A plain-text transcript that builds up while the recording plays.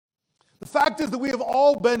The fact is that we have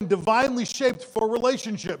all been divinely shaped for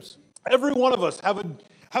relationships. Every one of us have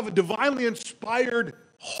a divinely inspired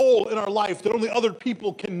hole in our life that only other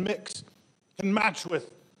people can match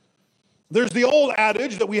with. There's the old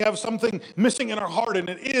adage that we have something missing in our heart, and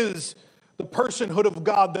it is the personhood of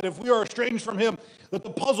God, that if we are estranged from him, that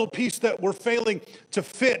the puzzle piece that we're failing to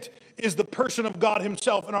fit is the person of God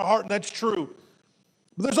himself in our heart, and that's true.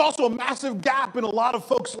 But there's also a massive gap in a lot of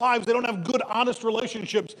folks' lives. They don't have good, honest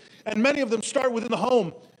relationships, and many of them start within the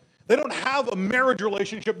home. They don't have a marriage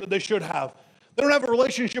relationship that they should have. They don't have a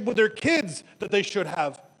relationship with their kids that they should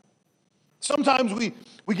have. Sometimes we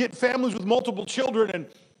get families with multiple children, and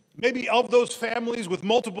maybe of those families with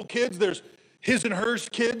multiple kids, there's his and hers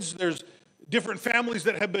kids. There's different families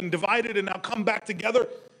that have been divided and now come back together.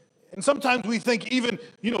 And sometimes we think even,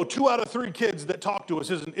 2 out of 3 kids that talk to us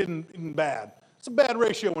isn't bad. It's a bad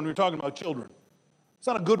ratio when we're talking about children. It's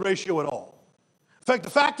not a good ratio at all. In fact, the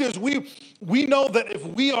fact is we know that if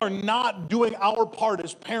we are not doing our part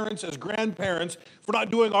as parents, as grandparents, if we're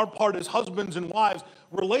not doing our part as husbands and wives,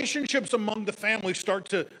 relationships among the family start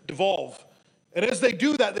to devolve. And as they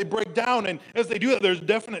do that, they break down. And as they do that, there's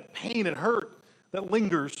definite pain and hurt that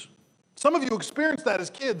lingers. Some of you experience that as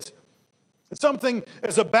kids. It's something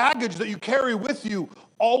as a baggage that you carry with you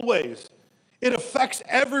always. It affects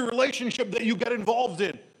every relationship that you get involved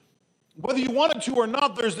in. Whether you want it to or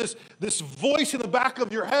not, there's this voice in the back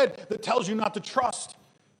of your head that tells you not to trust,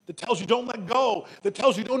 that tells you don't let go, that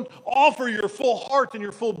tells you don't offer your full heart and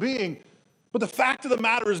your full being. But the fact of the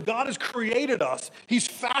matter is God has created us. He's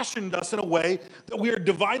fashioned us in a way that we are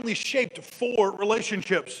divinely shaped for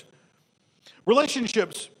relationships.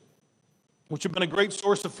 Relationships, which have been a great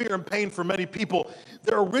source of fear and pain for many people,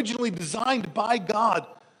 they're originally designed by God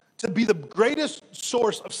to be the greatest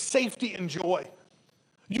source of safety and joy.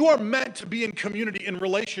 You are meant to be in community, in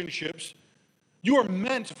relationships. You are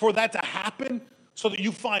meant for that to happen so that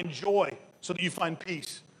you find joy, so that you find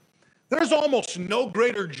peace. There's almost no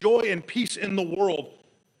greater joy and peace in the world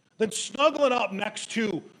than snuggling up next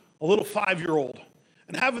to a little 5-year-old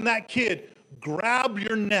and having that kid grab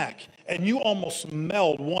your neck and you almost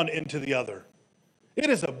meld one into the other. It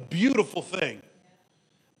is a beautiful thing.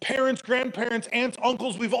 Parents, grandparents, aunts,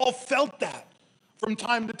 uncles, we've all felt that from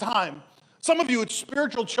time to time. Some of you, it's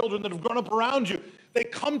spiritual children that have grown up around you. They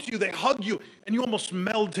come to you, they hug you, and you almost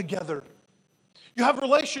meld together. You have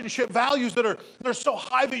relationship values that are so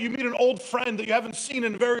high that you meet an old friend that you haven't seen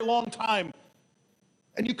in a very long time.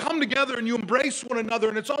 And you come together and you embrace one another,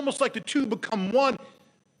 and it's almost like the two become one.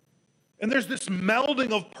 And there's this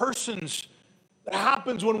melding of persons that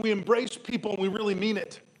happens when we embrace people and we really mean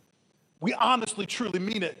it. We honestly, truly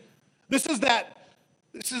mean it. This is that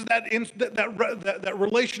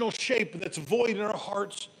relational shape that's void in our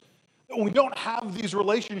hearts. When we don't have these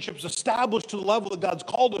relationships established to the level that God's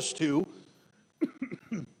called us to,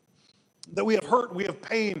 that we have hurt, we have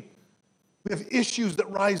pain, we have issues that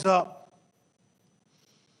rise up.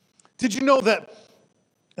 Did you know that,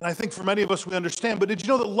 and I think for many of us we understand, but did you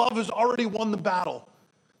know that love has already won the battle?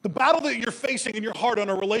 The battle that you're facing in your heart on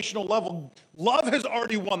a relational level, love has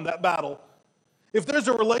already won that battle. If there's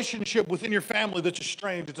a relationship within your family that's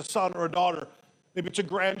estranged, it's a son or a daughter, maybe it's a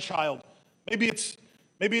grandchild, maybe it's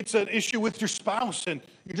an issue with your spouse and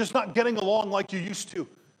you're just not getting along like you used to.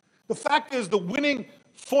 The fact is the winning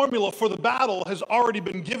formula for the battle has already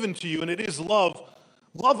been given to you, and it is love.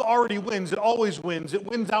 Love already wins. It always wins. It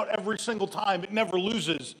wins out every single time. It never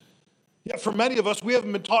loses. Yet for many of us, we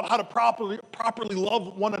haven't been taught how to properly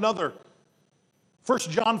love one another. 1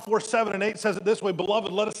 John 4:7-8 says it this way,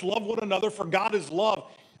 "Beloved, let us love one another, for God is love.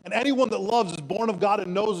 And anyone that loves is born of God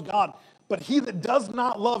and knows God. But he that does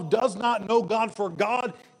not love does not know God, for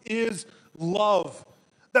God is love."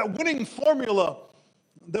 That winning formula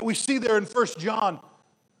that we see there in 1 John,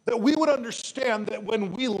 that we would understand that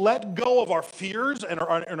when we let go of our fears and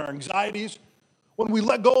our anxieties, when we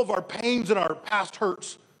let go of our pains and our past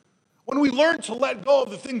hurts, when we learn to let go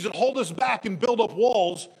of the things that hold us back and build up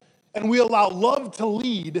walls, and we allow love to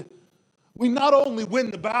lead, we not only win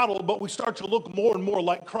the battle, but we start to look more and more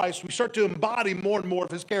like Christ. We start to embody more and more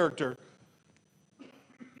of his character.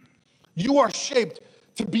 You are shaped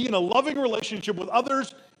to be in a loving relationship with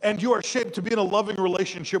others, and you are shaped to be in a loving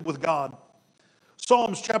relationship with God.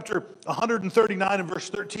 Psalms chapter 139 and verse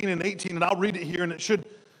 13 and 18, and I'll read it here, and it should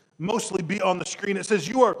mostly be on the screen. It says,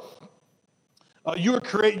 You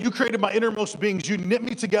created my innermost beings. You knit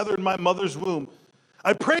me together in my mother's womb.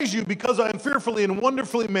 I praise you because I am fearfully and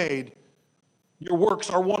wonderfully made. Your works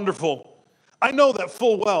are wonderful. I know that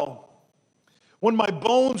full well. When my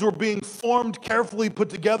bones were being formed, carefully put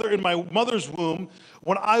together in my mother's womb,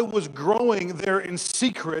 when I was growing there in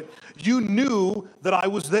secret, you knew that I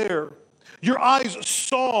was there. Your eyes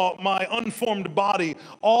saw my unformed body.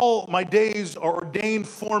 All my days are ordained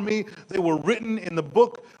for me. They were written in the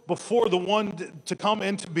book before the one to come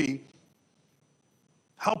and to be.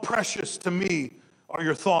 How precious to me are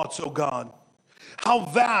your thoughts, O God. How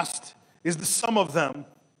vast is the sum of them.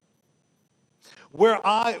 Were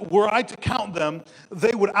I to count them,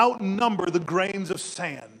 they would outnumber the grains of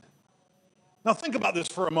sand. Now think about this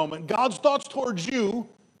for a moment. God's thoughts towards you,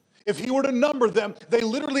 if he were to number them, they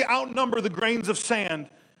literally outnumber the grains of sand.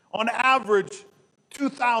 On average,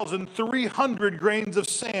 2,300 grains of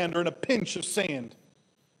sand are in a pinch of sand.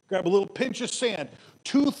 Grab a little pinch of sand,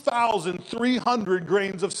 2,300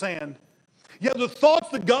 grains of sand. Yet the thoughts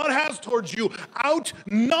that God has towards you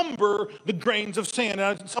outnumber the grains of sand.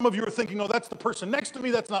 And some of you are thinking, oh, that's the person next to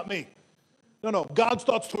me, that's not me. No, God's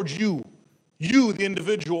thoughts towards you, the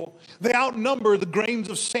individual, they outnumber the grains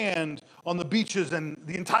of sand on the beaches and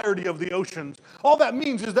the entirety of the oceans. All that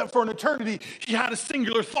means is that for an eternity, he had a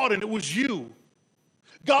singular thought, and it was you.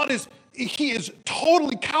 He is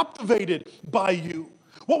totally captivated by you.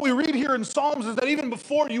 What we read here in Psalms is that even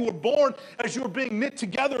before you were born, as you were being knit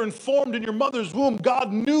together and formed in your mother's womb,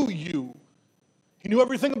 God knew you. He knew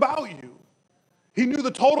everything about you. He knew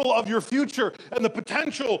the total of your future and the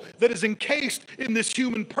potential that is encased in this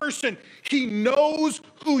human person. He knows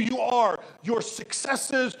who you are, your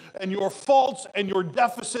successes and your faults and your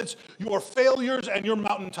deficits, your failures and your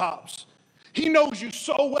mountaintops. He knows you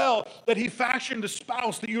so well that he fashioned a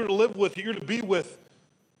spouse that you're to live with, that you're to be with.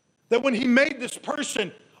 That when he made this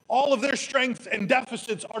person, all of their strengths and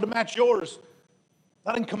deficits are to match yours.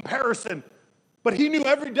 Not in comparison, but he knew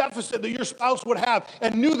every deficit that your spouse would have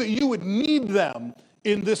and knew that you would need them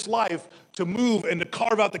in this life to move and to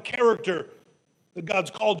carve out the character that God's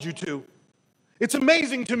called you to. It's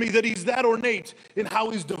amazing to me that he's that ornate in how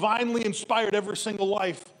he's divinely inspired every single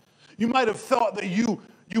life. You might have thought that you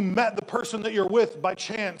met the person that you're with by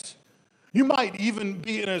chance. You might even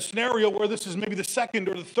be in a scenario where this is maybe the second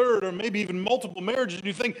or the third or maybe even multiple marriages, and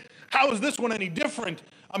you think, how is this one any different?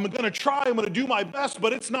 I'm going to try, I'm going to do my best,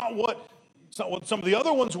 but it's not what some of the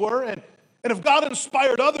other ones were. And if God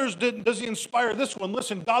inspired others, does he inspire this one?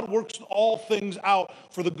 Listen, God works all things out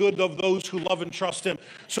for the good of those who love and trust him.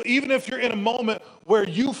 So even if you're in a moment where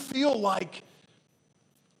you feel like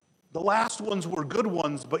the last ones were good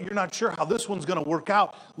ones, but you're not sure how this one's going to work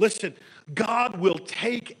out. Listen, God will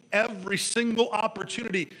take every single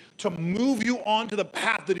opportunity to move you onto the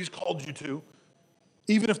path that he's called you to,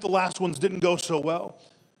 even if the last ones didn't go so well.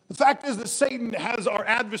 The fact is that Satan, our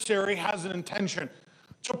adversary, has an intention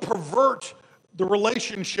to pervert the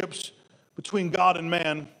relationships between God and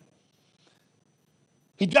man.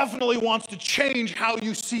 He definitely wants to change how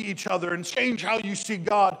you see each other and change how you see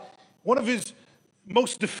God. One of his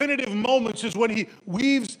most definitive moments is when he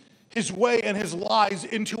weaves his way and his lies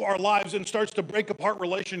into our lives and starts to break apart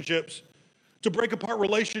relationships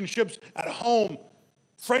at home,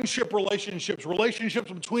 friendship relationships,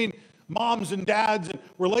 relationships between moms and dads, and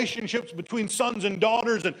relationships between sons and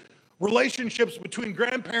daughters, and relationships between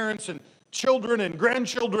grandparents and children and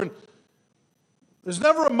grandchildren. There's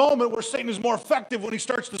never a moment where Satan is more effective when he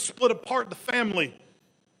starts to split apart the family.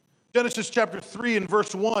 Genesis chapter 3 and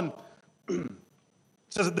verse 1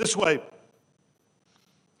 says it this way.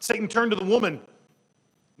 Satan turned to the woman.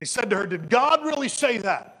 He said to her, did God really say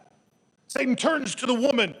that? Satan turns to the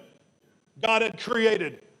woman God had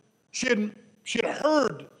created. She had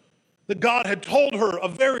heard that God had told her a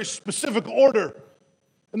very specific order.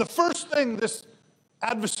 And the first thing this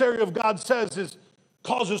adversary of God says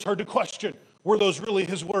causes her to question, were those really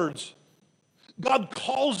his words? God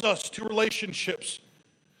calls us to relationships.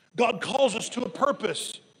 God calls us to a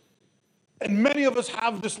purpose. And many of us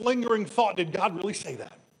have this lingering thought, did God really say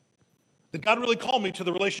that? Did God really call me to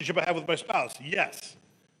the relationship I have with my spouse? Yes.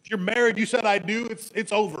 If you're married, you said I do,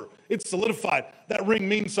 it's over. It's solidified. That ring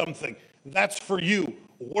means something. That's for you.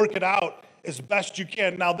 Work it out as best you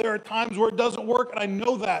can. Now, there are times where it doesn't work, and I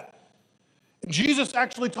know that. And Jesus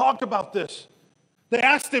actually talked about this. They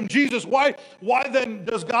asked him, Jesus, why then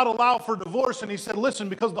does God allow for divorce? And he said, listen,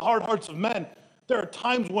 because of the hard hearts of men, there are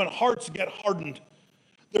times when hearts get hardened.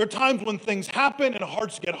 There are times when things happen and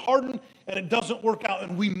hearts get hardened and it doesn't work out,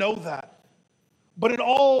 and we know that. But in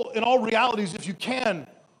all realities, if you can,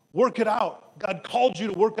 work it out. God called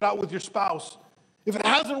you to work it out with your spouse. If it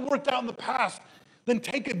hasn't worked out in the past, then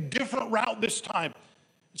take a different route this time.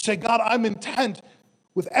 Say, God, I'm intent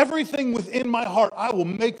with everything within my heart. I will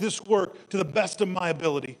make this work to the best of my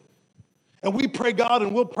ability. And we pray God,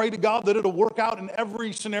 and we'll pray to God that it'll work out in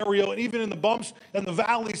every scenario, and even in the bumps and the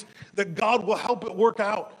valleys, that God will help it work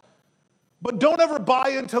out. But don't ever buy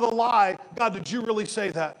into the lie, God, did you really say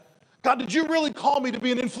that? God, did you really call me to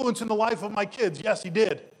be an influence in the life of my kids? Yes, he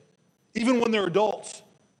did, even when they're adults.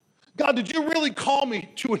 God, did you really call me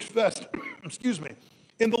to invest,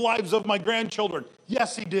 in the lives of my grandchildren?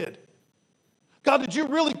 Yes, he did. God, did you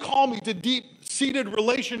really call me to deep-seated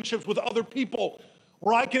relationships with other people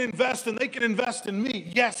where I can invest and they can invest in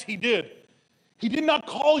me? Yes, he did. He did not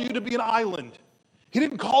call you to be an island. He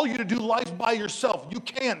didn't call you to do life by yourself. You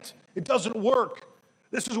can't. It doesn't work.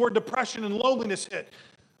 This is where depression and loneliness hit.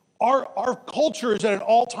 Our culture is at an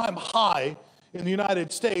all-time high in the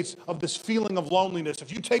United States of this feeling of loneliness.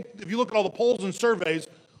 If you look at all the polls and surveys,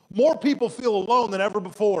 more people feel alone than ever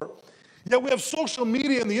before. Yet we have social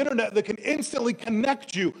media and the internet that can instantly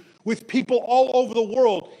connect you with people all over the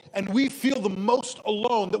world, and we feel the most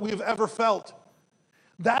alone that we have ever felt.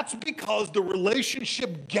 That's because the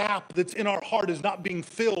relationship gap that's in our heart is not being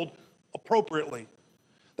filled appropriately.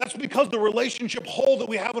 That's because the relationship hole that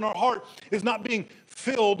we have in our heart is not being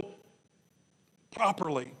filled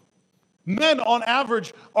properly. Men, on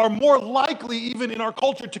average, are more likely, even in our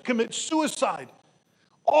culture, to commit suicide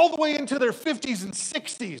all the way into their 50s and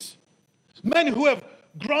 60s. Men who have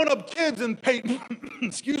grown up kids and paid, I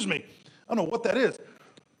don't know what that is.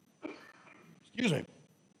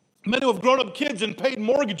 Men who have grown up kids and paid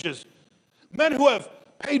mortgages. Men who have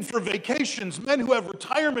paid for vacations. Men who have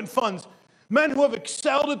retirement funds. Men who have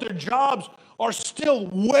excelled at their jobs are still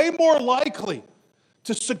way more likely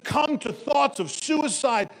to succumb to thoughts of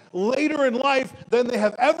suicide later in life than they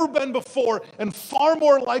have ever been before, and far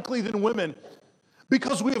more likely than women,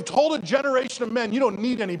 because we have told a generation of men, you don't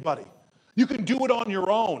need anybody. You can do it on your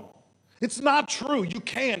own. It's not true. You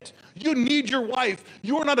can't. You need your wife.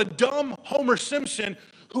 You are not a dumb Homer Simpson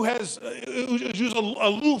who's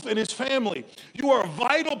aloof in his family. You are a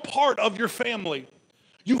vital part of your family.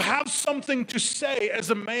 You have something to say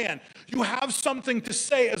as a man. You have something to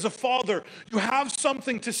say as a father. You have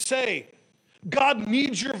something to say. God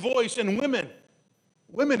needs your voice, and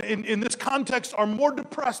women in this context are more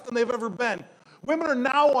depressed than they've ever been. Women are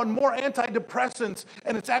now on more antidepressants,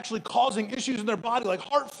 and it's actually causing issues in their body like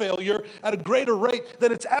heart failure at a greater rate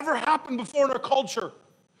than it's ever happened before in our culture.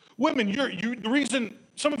 Women, the reason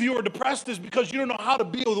some of you are depressed is because you don't know how to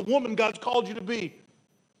be the woman God's called you to be.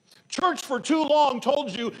 Church for too long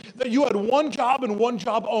told you that you had one job and one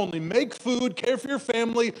job only. Make food, care for your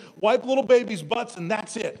family, wipe little babies' butts, and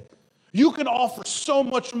that's it. You can offer so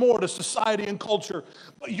much more to society and culture,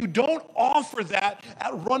 but you don't offer that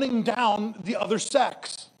at running down the other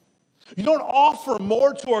sex. You don't offer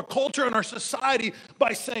more to our culture and our society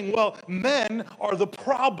by saying, well, men are the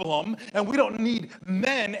problem and we don't need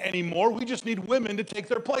men anymore. We just need women to take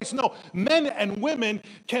their place. No, men and women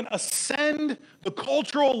can ascend the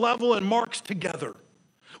cultural level and marks together.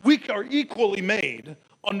 We are equally made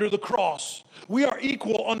under the cross. We are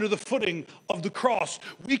equal under the footing of the cross.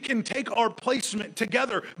 We can take our placement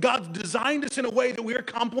together. God's designed us in a way that we are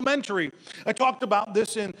complementary. I talked about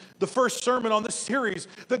this in the first sermon on this series,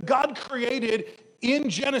 that God created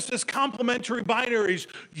in Genesis complementary binaries.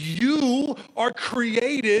 You are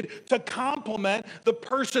created to complement the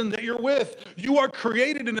person that you're with. You are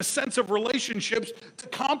created in a sense of relationships to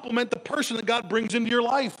complement the person that God brings into your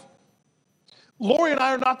life. Lori and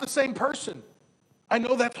I are not the same person. I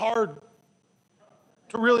know that's hard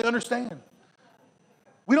to really understand.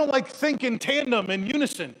 We don't like think in tandem and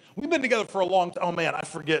unison. We've been together for a long time. Oh man, I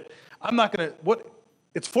forget. I'm not going to,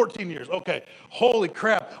 it's 14 years. Okay, holy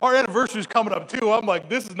crap. Our anniversary's coming up too. I'm like,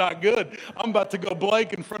 this is not good. I'm about to go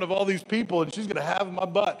blank in front of all these people and she's going to have my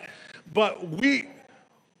butt. But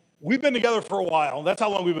we've been together for a while. That's how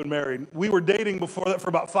long we've been married. We were dating before that for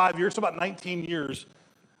about 5 years, so about 19 years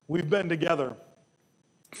we've been together.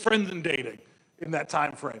 Friends and dating in that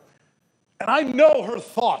time frame. And I know her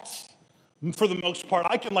thoughts for the most part.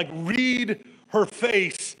 I can read her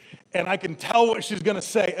face and I can tell what she's going to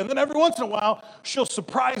say. And then every once in a while, she'll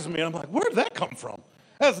surprise me. And I'm like, where did that come from?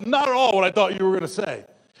 That's not at all what I thought you were going to say.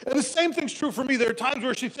 And the same thing's true for me. There are times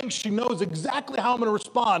where she thinks she knows exactly how I'm going to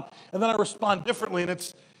respond. And then I respond differently. And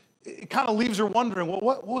it kind of leaves her wondering, well,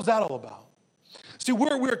 what was that all about? See,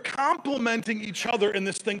 we're complementing each other in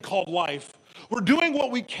this thing called life. We're doing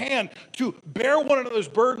what we can to bear one another's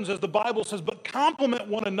burdens, as the Bible says, but complement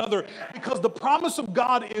one another, because the promise of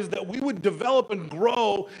God is that we would develop and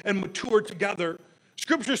grow and mature together.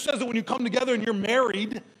 Scripture says that when you come together and you're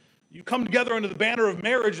married, you come together under the banner of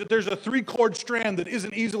marriage, that there's a three-cord strand that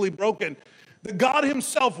isn't easily broken. That God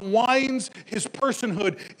himself winds his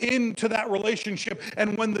personhood into that relationship.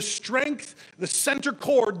 And when the strength, the center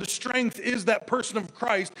cord, the strength is that person of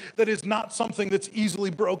Christ, that is not something that's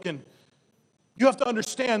easily broken. You have to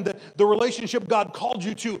understand that the relationship God called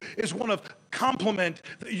you to is one of complement,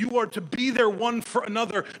 that you are to be there one for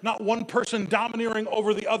another, not one person domineering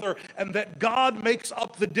over the other, and that God makes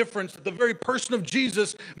up the difference, that the very person of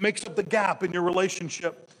Jesus makes up the gap in your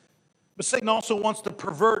relationship. But Satan also wants to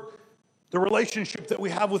pervert the relationship that we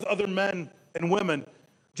have with other men and women.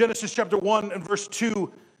 Genesis chapter 1 and verse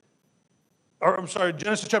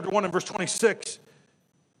 26,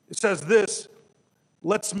 it says this: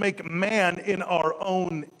 let's make man in our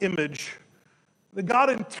own image. That God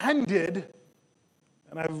intended,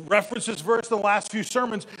 and I've referenced this verse in the last few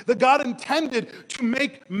sermons, that God intended to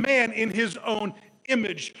make man in his own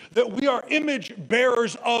image, that we are image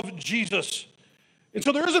bearers of Jesus. And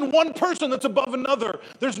so there isn't one person that's above another.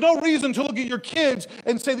 There's no reason to look at your kids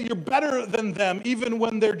and say that you're better than them, even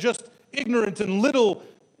when they're just ignorant and little,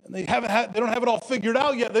 and they don't have it all figured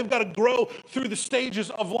out yet. They've got to grow through the stages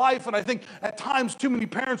of life. And I think at times too many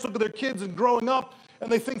parents look at their kids and growing up, and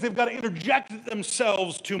they think they've got to interject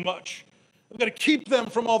themselves too much. They've got to keep them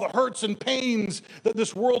from all the hurts and pains that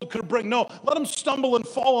this world could bring. No, let them stumble and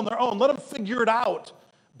fall on their own. Let them figure it out.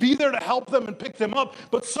 Be there to help them and pick them up.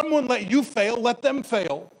 But someone let you fail, let them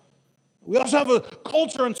fail. We also have a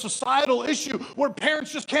culture and societal issue where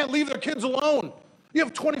parents just can't leave their kids alone. You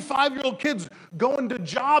have 25-year-old kids going to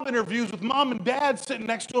job interviews with mom and dad sitting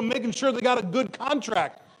next to them, making sure they got a good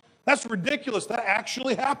contract. That's ridiculous. That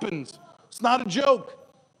actually happens. It's not a joke.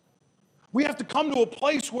 We have to come to a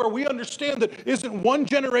place where we understand that isn't one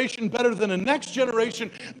generation better than the next generation,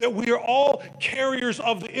 that we are all carriers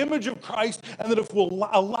of the image of Christ, and that if we'll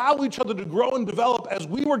allow each other to grow and develop as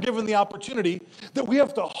we were given the opportunity, that we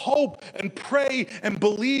have to hope and pray and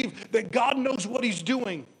believe that God knows what he's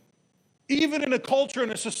doing. Even in a culture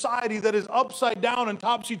and a society that is upside down and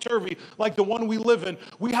topsy-turvy like the one we live in,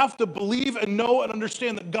 we have to believe and know and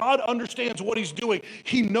understand that God understands what he's doing.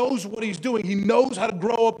 He knows what he's doing. He knows how to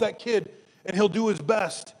grow up that kid, and he'll do his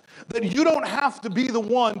best. That you don't have to be the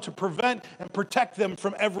one to prevent and protect them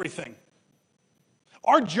from everything.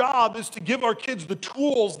 Our job is to give our kids the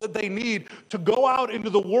tools that they need to go out into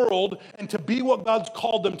the world and to be what God's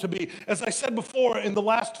called them to be. As I said before in the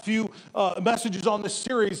last few messages on this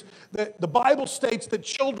series, that the Bible states that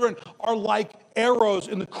children are like arrows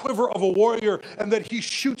in the quiver of a warrior, and that he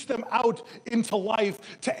shoots them out into life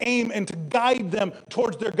to aim and to guide them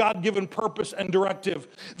towards their God-given purpose and directive.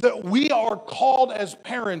 That we are called as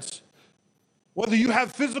parents, whether you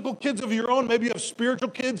have physical kids of your own, maybe you have spiritual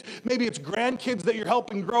kids, maybe it's grandkids that you're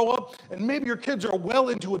helping grow up, and maybe your kids are well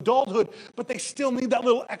into adulthood, but they still need that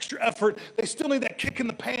little extra effort. They still need that kick in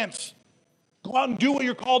the pants. Go out and do what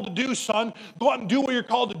you're called to do, son. Go out and do what you're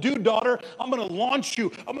called to do, daughter. I'm going to launch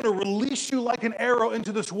you. I'm going to release you like an arrow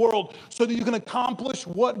into this world so that you can accomplish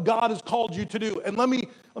what God has called you to do. And let me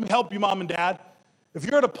help you, mom and dad. If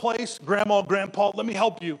you're at a place, grandma, grandpa, let me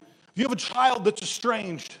help you. If you have a child that's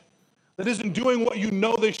estranged, that isn't doing what you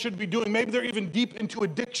know they should be doing. Maybe they're even deep into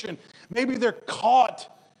addiction. Maybe they're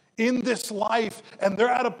caught in this life and they're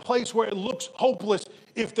at a place where it looks hopeless.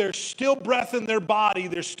 If there's still breath in their body,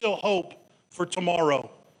 there's still hope for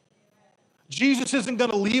tomorrow. Jesus isn't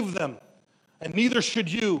going to leave them, and neither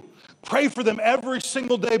should you. Pray for them every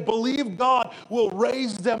single day. Believe God will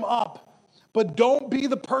raise them up. But don't be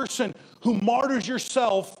the person who martyrs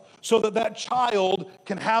yourself so that that child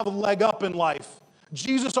can have a leg up in life.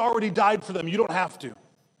 Jesus already died for them. You don't have to.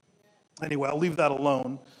 Anyway, I'll leave that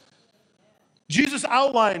alone. Jesus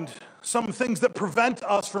outlined some things that prevent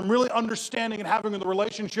us from really understanding and having the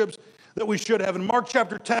relationships that we should have. In Mark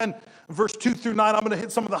chapter 10, verse 2 through 9, I'm going to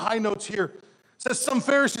hit some of the high notes here. It says, some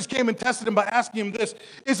Pharisees came and tested him by asking him this: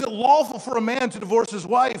 is it lawful for a man to divorce his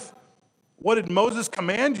wife? What did Moses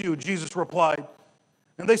command you? Jesus replied.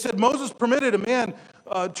 And they said, Moses permitted a man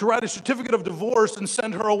to write a certificate of divorce and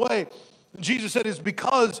send her away. Jesus said, it's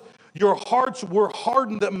because your hearts were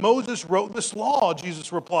hardened that Moses wrote this law,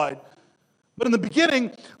 Jesus replied. But in the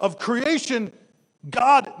beginning of creation,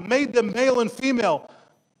 God made them male and female.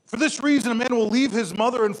 For this reason, a man will leave his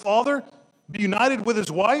mother and father, be united with his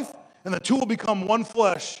wife, and the two will become one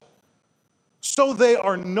flesh. So they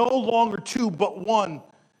are no longer two, but one.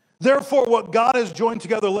 Therefore, what God has joined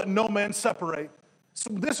together, let no man separate. So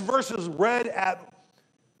this verse is read at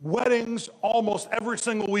weddings almost every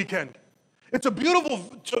single weekend. It's a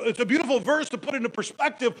beautiful verse to put into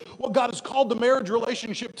perspective what God has called the marriage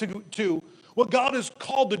relationship to, what God has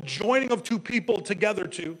called the joining of two people together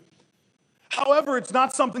to. However, it's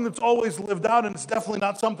not something that's always lived out, and it's definitely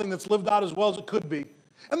not something that's lived out as well as it could be.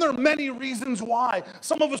 And there are many reasons why.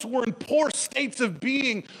 Some of us were in poor states of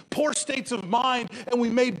being, poor states of mind, and we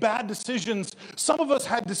made bad decisions. Some of us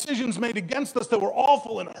had decisions made against us that were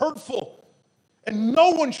awful and hurtful. And no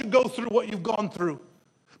one should go through what you've gone through.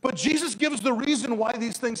 But Jesus gives the reason why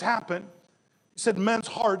these things happen. He said, men's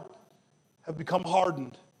heart have become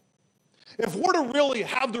hardened. If we're to really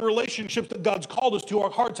have the relationships that God's called us to, our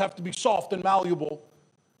hearts have to be soft and malleable.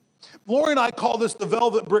 Lori and I call this the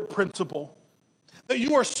velvet brick principle. That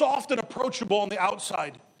you are soft and approachable on the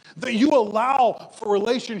outside. That you allow for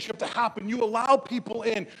relationship to happen. You allow people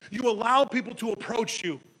in. You allow people to approach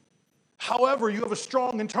you. However, you have a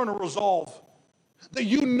strong internal resolve. That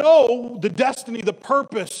you know the destiny, the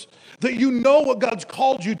purpose. That you know what God's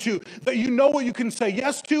called you to. That you know what you can say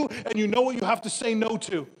yes to and you know what you have to say no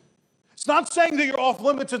to. It's not saying that you're off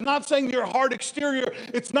limits. It's not saying that you're a hard exterior.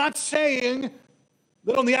 It's not saying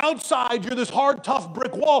that on the outside you're this hard, tough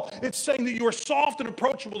brick wall. It's saying that you are soft and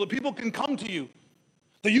approachable, that people can come to you.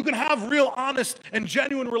 That you can have real, honest, and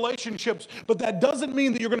genuine relationships, but that doesn't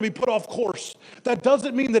mean that you're going to be put off course. That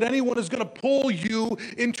doesn't mean that anyone is going to pull you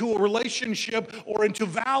into a relationship or into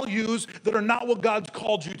values that are not what God's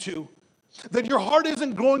called you to. That your heart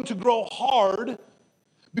isn't going to grow hard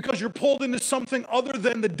because you're pulled into something other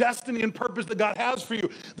than the destiny and purpose that God has for you.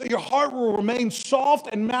 That your heart will remain soft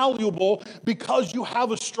and malleable because you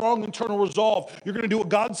have a strong internal resolve. You're going to do what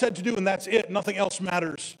God said to do, and that's it. Nothing else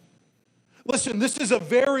matters. Listen, this is a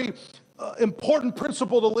very important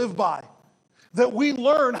principle to live by. That we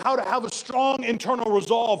learn how to have a strong internal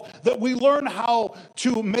resolve. That we learn how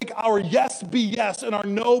to make our yes be yes and our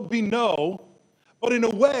no be no, but in a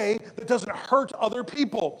way that doesn't hurt other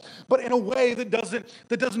people, but in a way that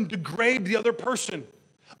doesn't degrade the other person.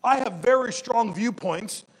 I have very strong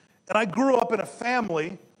viewpoints, and I grew up in a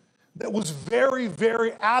family that was very,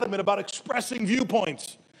 very adamant about expressing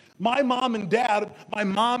viewpoints. My mom and dad, my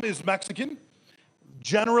mom is Mexican,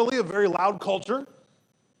 generally a very loud culture,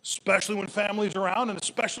 especially when family's around and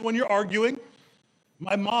especially when you're arguing.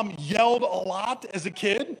 My mom yelled a lot as a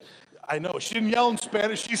kid. I know, she didn't yell in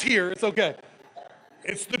Spanish. She's here, it's okay.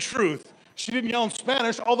 It's the truth. She didn't yell in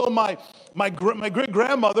Spanish, although my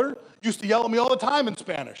great-grandmother used to yell at me all the time in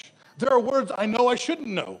Spanish. There are words I know I shouldn't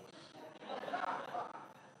know.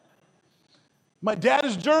 My dad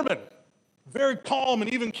is German. Very calm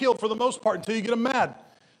and even-keeled for the most part until you get him mad.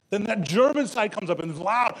 Then that German side comes up and it's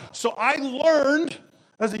loud. So I learned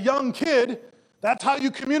as a young kid, that's how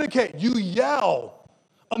you communicate. You yell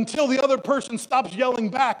until the other person stops yelling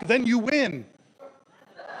back. Then you win.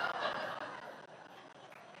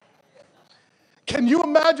 Can you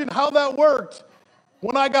imagine how that worked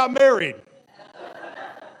when I got married?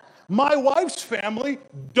 My wife's family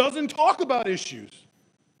doesn't talk about issues.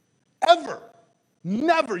 Ever.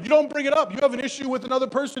 Never. You don't bring it up. You have an issue with another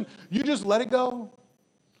person, you just let it go.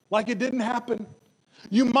 Like it didn't happen.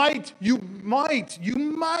 You might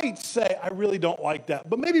say, I really don't like that.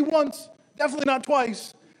 But maybe once, definitely not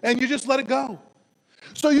twice. And you just let it go.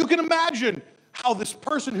 So you can imagine how this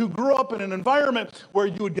person who grew up in an environment where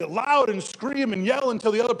you would get loud and scream and yell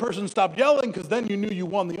until the other person stopped yelling because then you knew you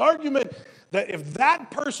won the argument, that if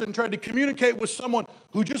that person tried to communicate with someone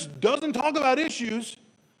who just doesn't talk about issues,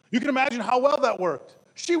 you can imagine how well that worked.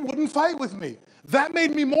 She wouldn't fight with me. That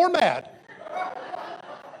made me more mad.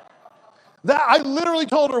 I literally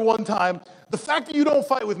told her one time, the fact that you don't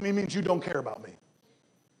fight with me means you don't care about me.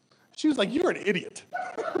 She was like, you're an idiot.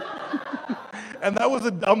 And that was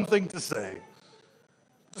a dumb thing to say.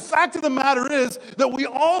 The fact of the matter is that we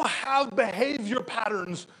all have behavior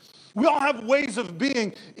patterns. We all have ways of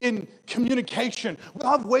being in communication. We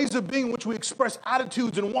all have ways of being in which we express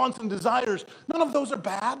attitudes and wants and desires. None of those are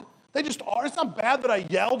bad. They just are. It's not bad that I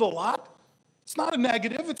yelled a lot. It's not a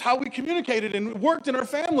negative. It's how we communicated, and it worked in our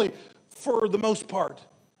family for the most part.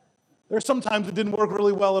 There are some times it didn't work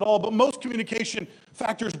really well at all, but most communication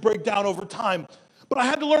factors break down over time. But I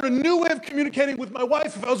had to learn a new way of communicating with my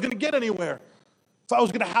wife if I was going to get anywhere. If I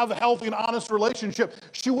was going to have a healthy and honest relationship,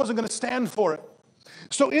 she wasn't going to stand for it.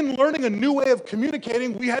 So in learning a new way of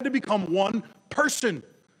communicating, we had to become one person.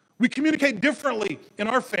 We communicate differently in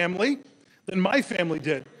our family than my family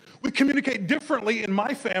did. We communicate differently in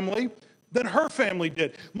my family than her family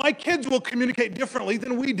did. My kids will communicate differently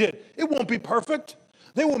than we did. It won't be perfect.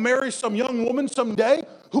 They will marry some young woman someday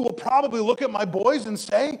who will probably look at my boys and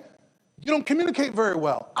say, you don't communicate very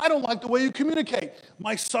well. I don't like the way you communicate.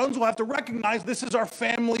 My sons will have to recognize this is our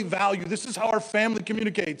family value. This is how our family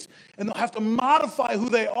communicates. And they'll have to modify who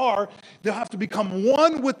they are. They'll have to become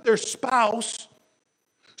one with their spouse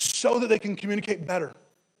so that they can communicate better.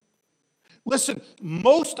 Listen,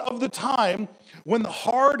 most of the time when the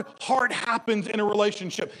hard heart happens in a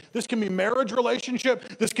relationship, this can be marriage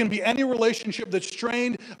relationship, this can be any relationship that's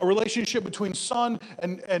strained, a relationship between son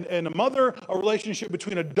and a mother, a relationship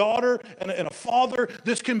between a daughter and a father,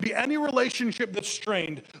 this can be any relationship that's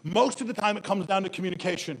strained. Most of the time it comes down to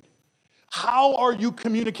communication. How are you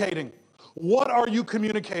communicating? What are you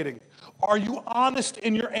communicating? Are you honest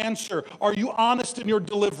in your answer? Are you honest in your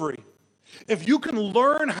delivery? If you can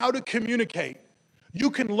learn how to communicate, you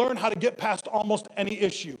can learn how to get past almost any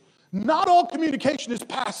issue. Not all communication is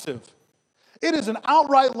passive. It is an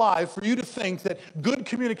outright lie for you to think that good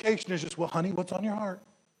communication is just, well, honey, what's on your heart?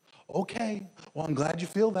 Okay, well, I'm glad you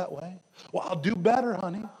feel that way. Well, I'll do better,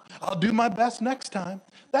 honey. I'll do my best next time.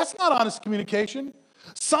 That's not honest communication.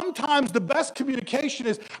 Sometimes the best communication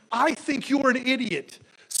is, I think you're an idiot.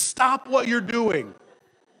 Stop what you're doing.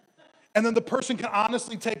 And then the person can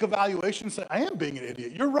honestly take evaluation and say, I am being an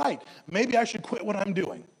idiot. You're right. Maybe I should quit what I'm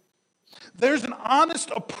doing. There's an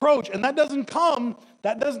honest approach, and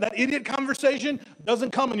that idiot conversation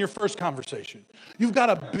doesn't come in your first conversation. You've got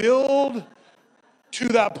to build to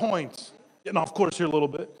that point. Getting off course here a little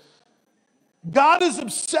bit. God is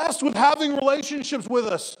obsessed with having relationships with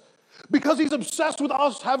us because he's obsessed with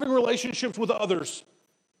us having relationships with others.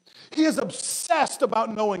 He is obsessed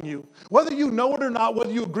about knowing you. Whether you know it or not,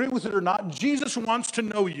 whether you agree with it or not, Jesus wants to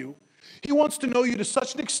know you. He wants to know you to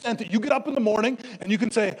such an extent that you get up in the morning and you can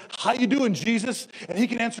say, how you doing, Jesus? And he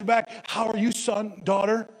can answer back, how are you, son,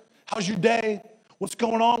 daughter? How's your day? What's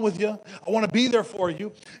going on with you? I want to be there for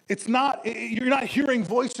you. You're not hearing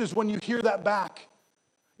voices when you hear that back.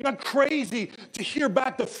 You're not crazy to hear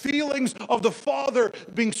back the feelings of the Father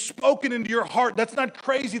being spoken into your heart. That's not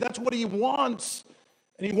crazy. That's what he wants.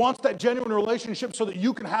 And he wants that genuine relationship so that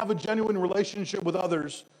you can have a genuine relationship with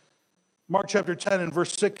others. Mark chapter 10 and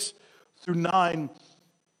verse 6 through 9.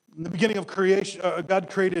 In the beginning of creation,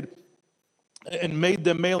 God created and made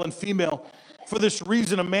them male and female. For this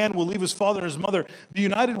reason, a man will leave his father and his mother, be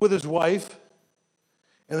united with his wife,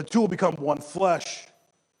 and the two will become one flesh.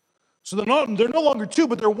 So they're no longer two,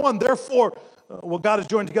 but they're one. Therefore, what God has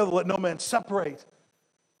joined together, let no man separate.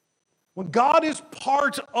 When God is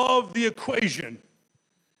part of the equation,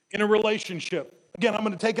 in a relationship. Again, I'm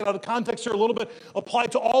going to take it out of context here a little bit, apply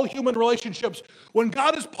it to all human relationships. When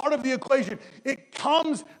God is part of the equation, it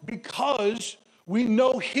comes because we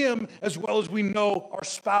know him as well as we know our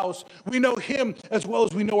spouse. We know him as well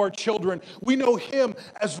as we know our children. We know him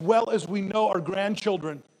as well as we know our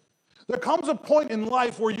grandchildren. There comes a point in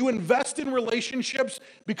life where you invest in relationships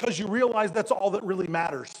because you realize that's all that really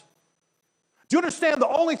matters. Do you understand the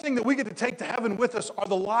only thing that we get to take to heaven with us are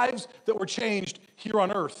the lives that were changed here on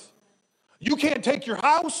earth? You can't take your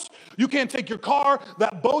house. You can't take your car.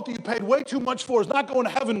 That boat that you paid way too much for is not going to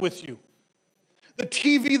heaven with you. The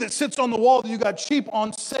TV that sits on the wall that you got cheap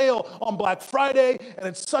on sale on Black Friday and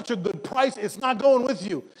it's such a good price, it's not going with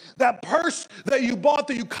you. That purse that you bought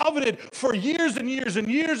that you coveted for years and years and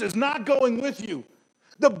years is not going with you.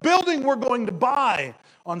 The building we're going to buy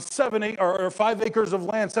on 5 acres of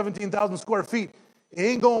land, 17,000 square feet, it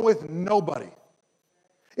ain't going with nobody.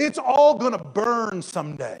 It's all going to burn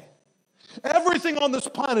someday. Everything on this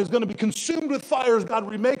planet is going to be consumed with fire as God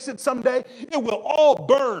remakes it someday. It will all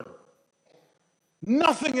burn.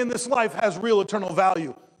 Nothing in this life has real eternal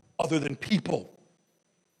value other than people.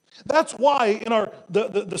 That's why in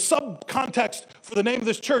the subcontext for the name of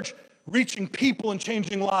this church, reaching people and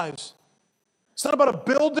changing lives. It's not about a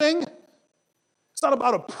building. It's not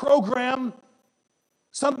about a program.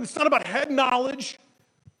 It's not about head knowledge.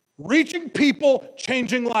 Reaching people,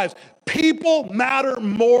 changing lives. People matter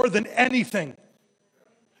more than anything.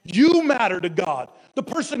 You matter to God. The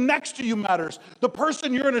person next to you matters. The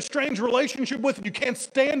person you're in a strange relationship with and you can't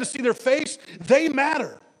stand to see their face, they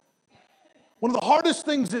matter. One of the hardest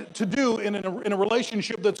things to do in a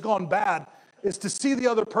relationship that's gone bad is to see the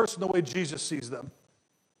other person the way Jesus sees them.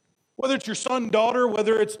 Whether it's your son, daughter,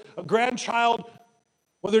 whether it's a grandchild,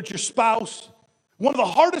 whether it's your spouse, one of the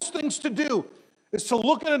hardest things to do is to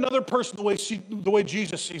look at another person the way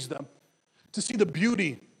Jesus sees them, to see the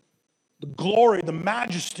beauty, the glory, the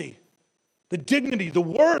majesty, the dignity, the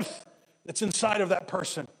worth that's inside of that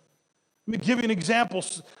person. Let me give you an example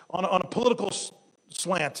on a political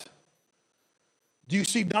slant. Do you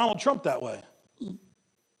see Donald Trump that way?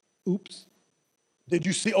 Oops. Did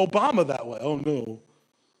you see Obama that way? Oh no.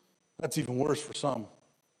 That's even worse for some.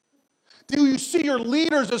 Do you see your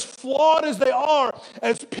leaders, as flawed as they are,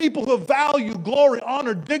 as people who value glory,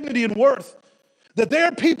 honor, dignity, and worth? That they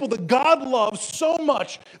are people that God loves so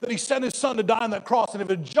much that he sent his son to die on that cross. And if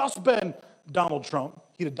it had just been Donald Trump,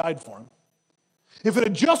 he'd have died for him. If it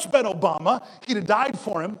had just been Obama, he'd have died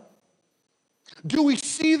for him. Do we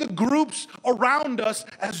see the groups around us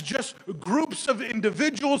as just groups of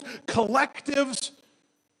individuals, collectives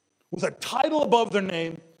with a title above their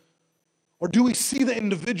name? Or do we see the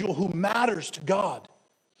individual who matters to God?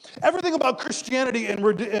 Everything about Christianity and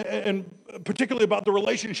particularly about the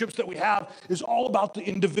relationships that we have is all about the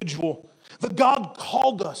individual. That God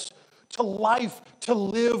called us to life, to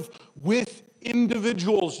live with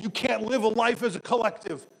individuals. You can't live a life as a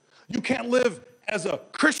collective. You can't live as a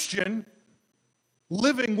Christian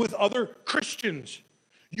living with other Christians.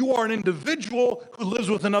 You are an individual who lives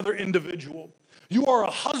with another individual. You are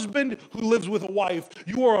a husband who lives with a wife.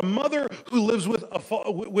 You are a mother who lives with a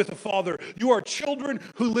father. You are children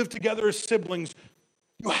who live together as siblings.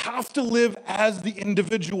 You have to live as the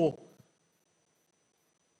individual.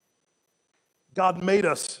 God made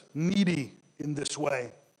us needy in this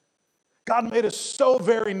way. God made us so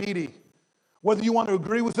very needy. Whether you want to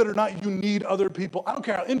agree with it or not, you need other people. I don't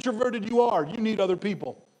care how introverted you are, you need other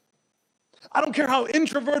people. I don't care how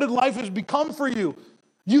introverted life has become for you.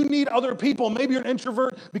 You need other people. Maybe you're an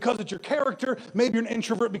introvert because it's your character. Maybe you're an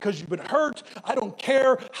introvert because you've been hurt. I don't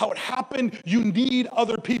care how it happened. You need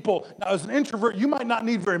other people. Now, as an introvert, you might not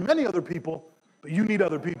need very many other people, but you need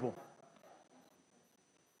other people.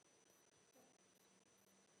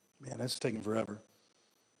 Man, that's taking forever.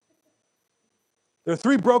 There are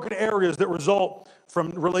three broken areas that result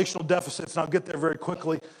from relational deficits, and I'll get there very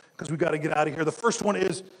quickly because we've got to get out of here. The first one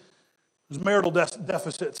is marital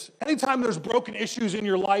deficits. Anytime there's broken issues in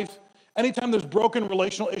your life, anytime there's broken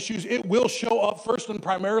relational issues, it will show up first and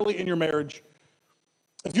primarily in your marriage.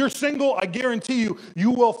 If you're single, I guarantee you,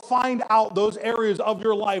 you will find out those areas of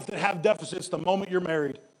your life that have deficits the moment you're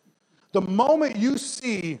married. The moment you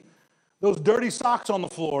see those dirty socks on the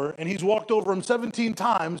floor and he's walked over them 17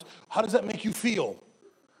 times, how does that make you feel?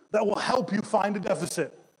 That will help you find a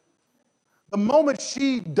deficit. The moment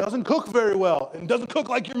she doesn't cook very well and doesn't cook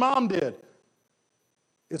like your mom did,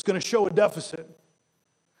 it's going to show a deficit.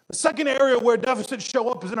 The second area where deficits show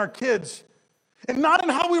up is in our kids. And not in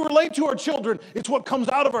how we relate to our children, it's what comes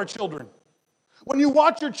out of our children. When you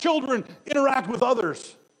watch your children interact with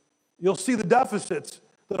others, you'll see the deficits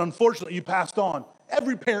that unfortunately you passed on.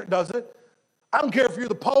 Every parent does it. I don't care if you're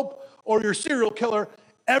the Pope or you're a serial killer,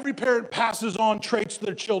 every parent passes on traits to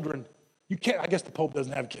their children. You can't, I guess the Pope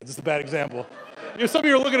doesn't have kids. It's a bad example. Some of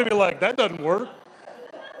you are looking at me like, that doesn't work.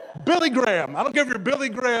 Billy Graham. I don't care if you're Billy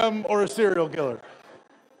Graham or a serial killer.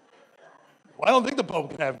 Well, I don't think the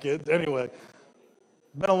Pope can have kids. Anyway,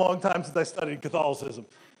 it's been a long time since I studied Catholicism.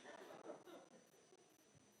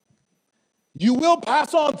 You will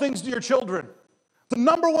pass on things to your children. The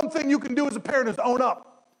number one thing you can do as a parent is own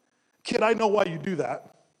up. Kid, I know why you do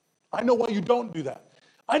that. I know why you don't do that.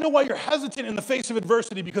 I know why you're hesitant in the face of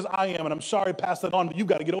adversity because I am, and I'm sorry to pass that on, but you've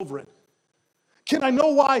got to get over it. Kid, I know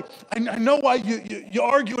why you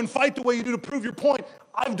argue and fight the way you do to prove your point.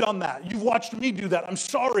 I've done that. You've watched me do that. I'm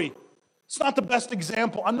sorry. It's not the best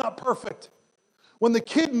example. I'm not perfect. When the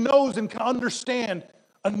kid knows and can understand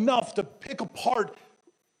enough to pick apart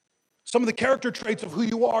some of the character traits of who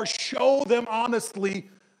you are, show them honestly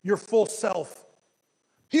your full self.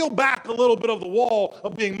 Peel back a little bit of the wall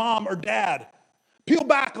of being mom or dad. Peel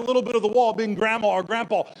back a little bit of the wall of being grandma or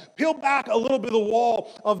grandpa. Peel back a little bit of the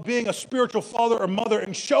wall of being a spiritual father or mother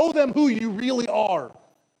and show them who you really are.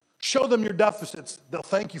 Show them your deficits. They'll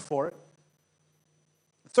thank you for it.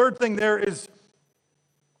 The third thing there is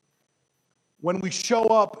when we show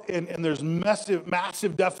up and there's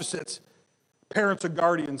massive deficits, parents or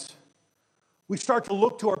guardians, we start to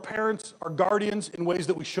look to our parents, our guardians in ways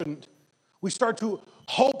that we shouldn't. We start to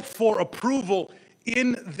hope for approval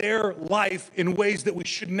in their life in ways that we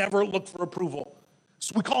should never look for approval.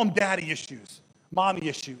 So we call them daddy issues, mommy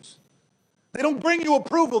issues. They don't bring you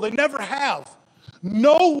approval. They never have.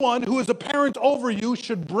 No one who is a parent over you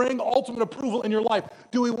should bring ultimate approval in your life.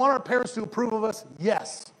 Do we want our parents to approve of us?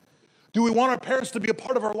 Yes. Do we want our parents to be a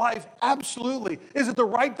part of our life? Absolutely. Is it the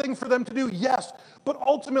right thing for them to do? Yes. But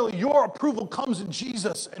ultimately, your approval comes in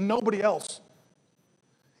Jesus and nobody else.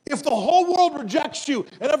 If the whole world rejects you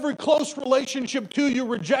and every close relationship to you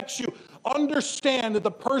rejects you, understand that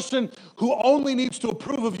the person who only needs to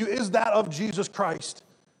approve of you is that of Jesus Christ.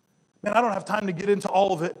 Man, I don't have time to get into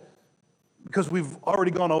all of it because we've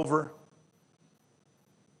already gone over.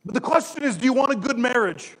 But the question is, do you want a good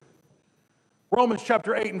marriage? Romans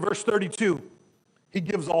chapter 8 and verse 32, he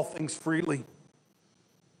gives all things freely.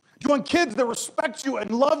 Do you want kids that respect you and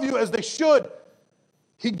love you as they should?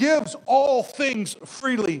 He gives all things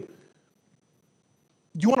freely.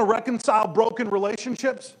 Do you want to reconcile broken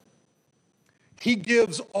relationships? He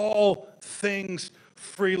gives all things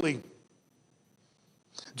freely.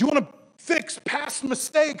 Do you want to fix past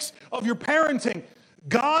mistakes of your parenting.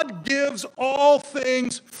 God gives all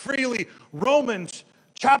things freely. Romans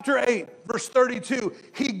chapter 8, verse 32.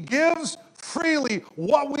 He gives freely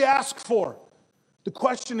what we ask for. The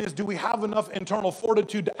question is, do we have enough internal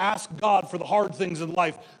fortitude to ask God for the hard things in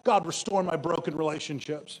life? God, restore my broken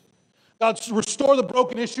relationships. God, restore the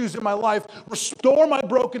broken issues in my life. Restore my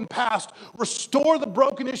broken past. Restore the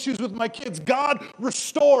broken issues with my kids. God,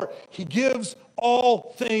 restore. He gives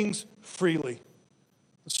all things freely.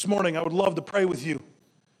 This morning, I would love to pray with you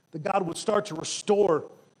that God would start to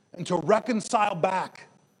restore and to reconcile back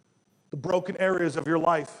the broken areas of your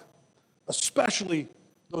life, especially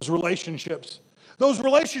those relationships. Those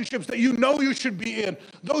relationships that you know you should be in.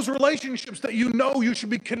 Those relationships that you know you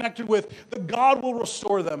should be connected with. That God will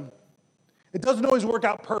restore them. It doesn't always work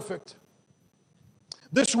out perfect.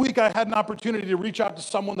 This week I had an opportunity to reach out to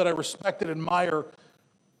someone that I respect and admire.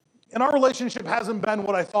 And our relationship hasn't been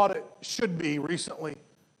what I thought it should be recently.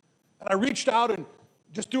 And I reached out and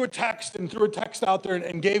just threw a text out there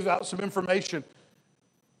and gave out some information.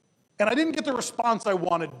 And I didn't get the response I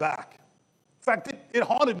wanted back. In fact, it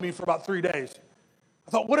haunted me for about 3 days.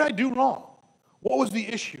 I thought, what did I do wrong? What was the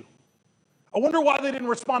issue? I wonder why they didn't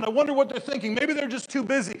respond. I wonder what they're thinking. Maybe they're just too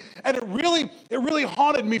busy. And it really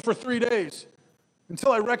haunted me for 3 days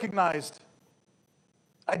until I recognized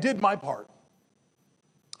I did my part.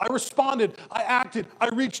 I responded, I acted, I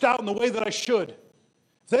reached out in the way that I should.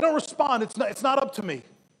 If they don't respond, it's not up to me.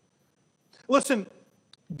 Listen,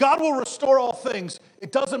 God will restore all things.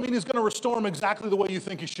 It doesn't mean he's going to restore them exactly the way you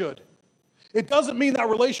think he should. It doesn't mean that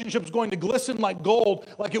relationship is going to glisten like gold,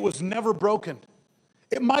 like it was never broken.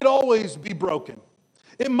 It might always be broken.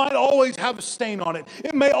 It might always have a stain on it.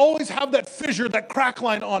 It may always have that fissure, that crack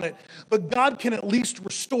line on it. But God can at least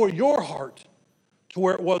restore your heart to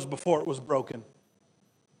where it was before it was broken.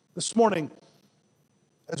 This morning,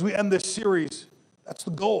 as we end this series, that's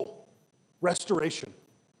the goal, restoration.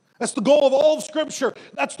 That's the goal of all of Scripture.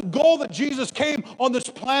 That's the goal that Jesus came on this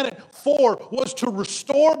planet for, was to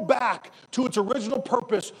restore back to its original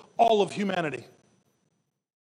purpose all of humanity.